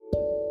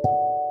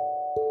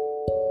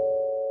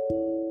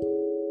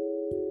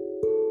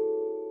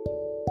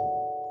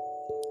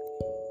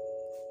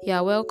Yeah,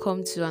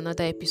 welcome to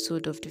another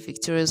episode of the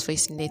Victorious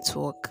Voice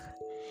Network.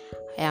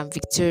 I am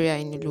Victoria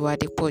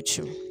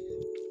Inuluwadepoju.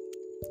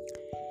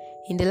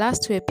 In the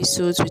last two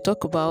episodes, we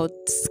talk about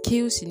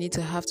skills you need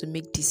to have to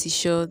make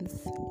decisions,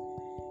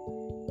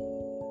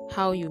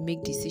 how you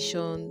make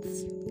decisions,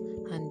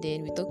 and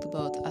then we talked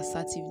about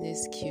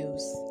assertiveness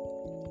skills.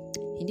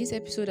 In this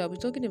episode, I'll be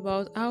talking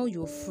about how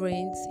your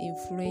friends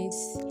influence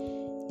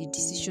the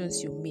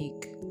decisions you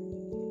make.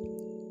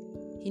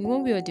 In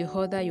one way or the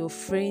other, your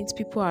friends,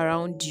 people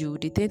around you,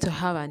 they tend to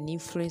have an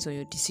influence on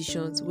your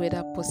decisions,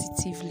 whether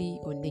positively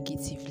or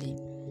negatively.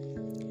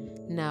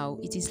 Now,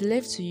 it is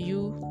left to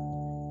you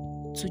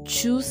to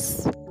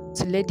choose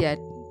to let their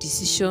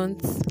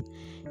decisions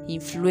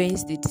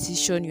influence the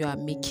decision you are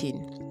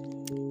making.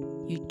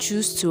 You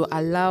choose to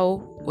allow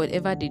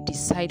whatever they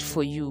decide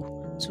for you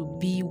to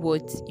be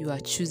what you are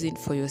choosing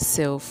for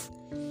yourself.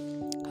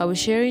 I was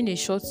sharing a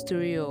short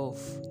story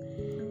of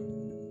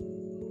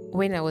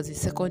when I was in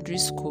secondary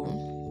school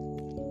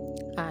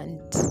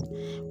and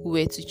we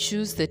were to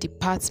choose the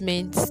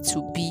department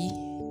to be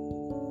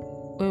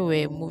when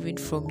we were moving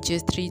from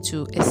JS3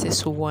 to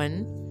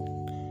SS1.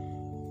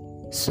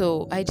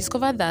 So I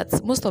discovered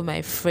that most of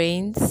my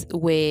friends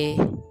were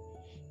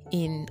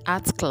in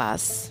art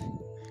class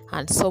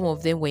and some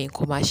of them were in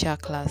commercial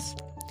class.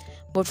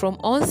 But from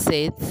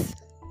onset,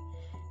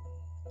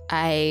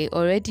 I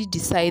already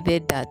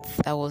decided that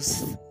I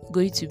was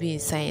going to be in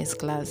science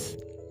class.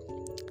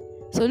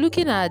 So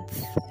looking at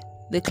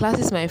the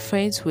classes my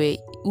friends we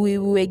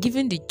were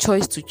given the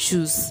choice to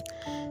choose.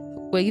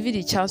 We were given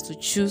the chance to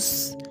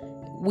choose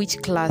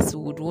which class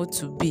we would want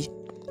to be.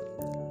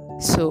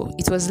 So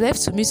it was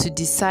left to me to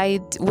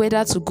decide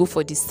whether to go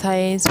for the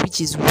science, which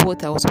is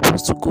what I was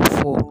supposed to go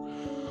for,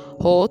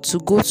 or to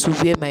go to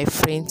where my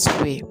friends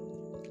were.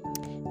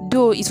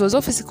 Though it was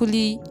not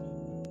physically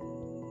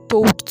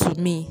told to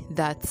me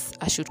that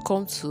I should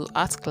come to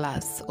art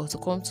class or to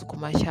come to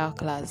commercial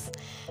class,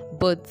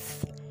 but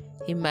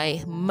in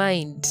my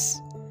mind,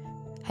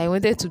 I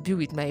wanted to be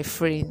with my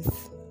friends.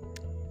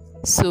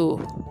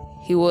 So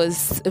it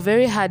was a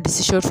very hard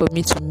decision for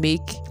me to make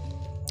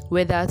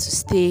whether to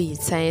stay in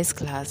science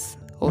class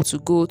or to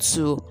go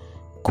to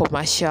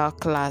commercial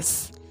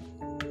class.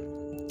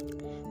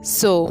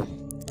 So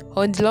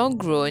on the long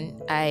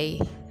run, I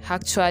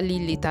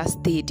actually later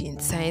stayed in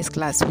science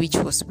class, which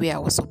was where I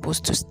was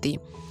supposed to stay.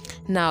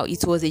 Now,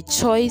 it was a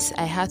choice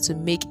I had to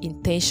make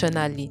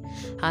intentionally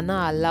and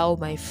not allow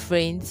my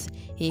friends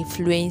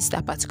influence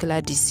that particular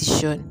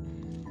decision.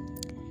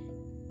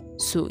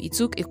 So it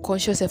took a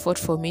conscious effort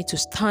for me to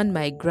stand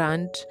my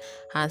ground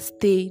and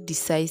stay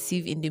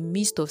decisive in the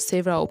midst of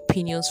several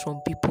opinions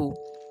from people.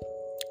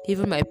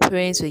 Even my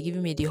parents were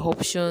giving me the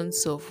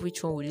options of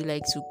which one would you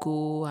like to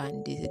go,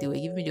 and they were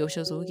giving me the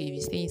options of, okay, if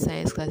you stay in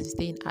science class, if you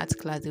stay in art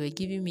class. They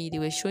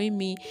were showing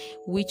me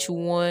which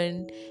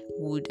one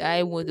would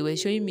I want. They were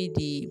showing me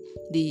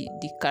the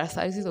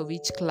characteristics of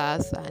each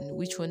class and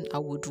which one I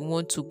would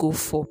want to go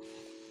for.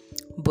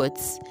 But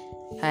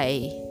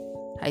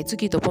I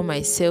took it upon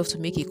myself to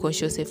make a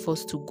conscious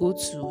effort to go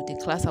to the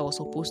class I was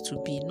supposed to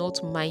be,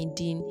 not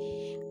minding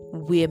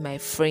where my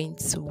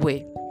friends were.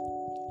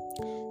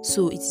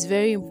 So it's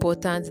very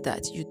important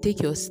that you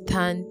take your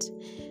stand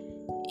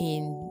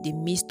in the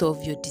midst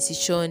of your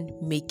decision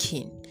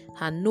making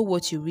and know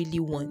what you really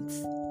want.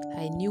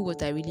 I knew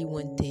what I really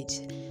wanted.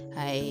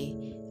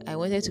 I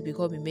wanted to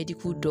become a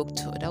medical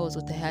doctor. That was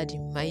what I had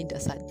in mind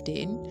as at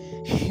then.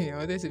 I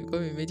wanted to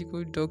become a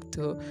medical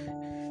doctor.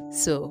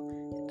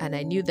 And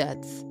I knew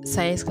that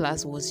science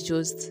class was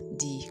just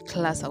the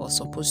class I was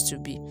supposed to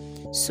be.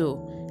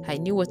 So I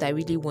knew what I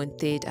really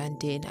wanted,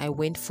 and then I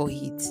went for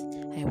it.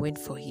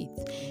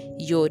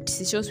 Your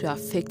decisions will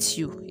affect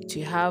you. It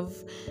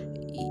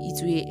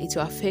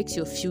will affect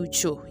your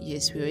future.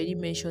 Yes, we already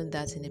mentioned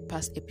that in the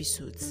past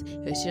episodes.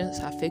 Your decisions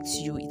affect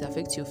you, it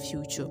affects your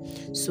future.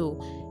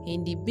 So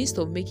in the midst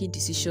of making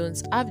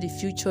decisions, have the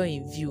future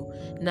in view.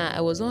 Now,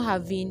 I was not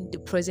having the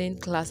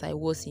present class I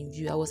was in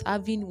view. I was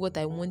having what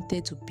I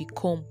wanted to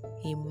become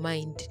in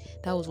mind.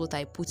 That was what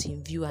I put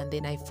in view, and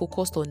then I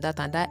focused on that,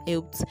 and that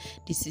helped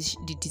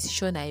the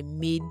decision I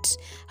made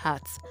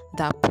at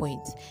that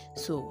point.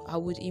 So I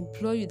would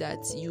implore you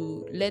that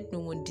you let no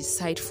one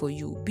decide for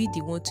you. Be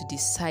the one to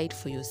decide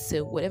for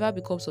yourself. Whatever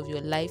becomes of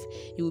your life,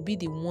 you will be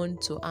the one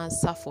to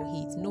answer for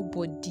it.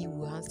 Nobody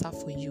will answer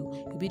for you.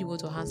 You'll be the one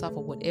to answer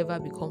for whatever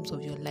becomes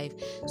of your life.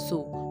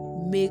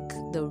 So make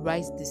the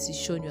right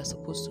decision you are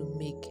supposed to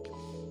make.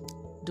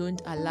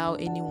 Don't allow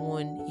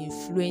anyone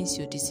influence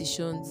your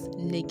decisions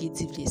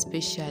negatively,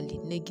 especially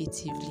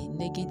negatively.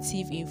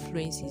 Negative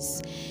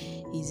influence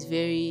is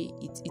very,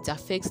 it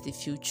affects the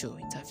future.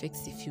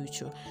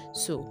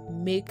 So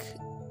make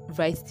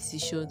right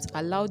decisions.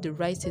 Allow the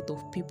right set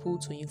of people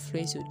to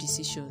influence your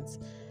decisions,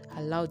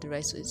 allow the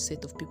right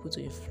set of people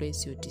to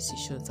influence your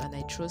decisions. And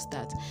I trust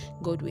that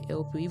God will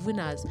help you, even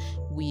as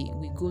we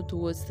go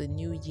towards the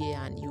new year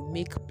and you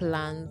make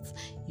plans,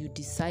 you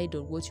decide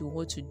on what you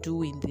want to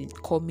do in the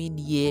coming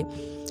year.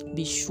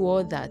 Be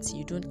sure that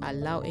you don't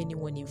allow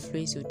anyone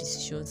influence your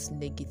decisions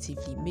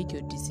negatively. Make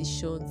your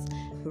decisions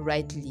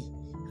rightly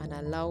and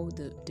allow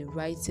the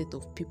right set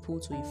of people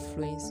to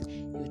influence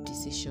your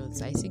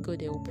decisions. I see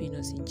God helping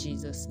us in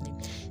Jesus' name.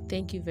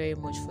 Thank you very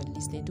much for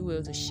listening. Do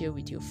well to share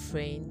with your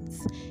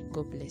friends.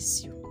 God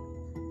bless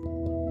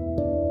you.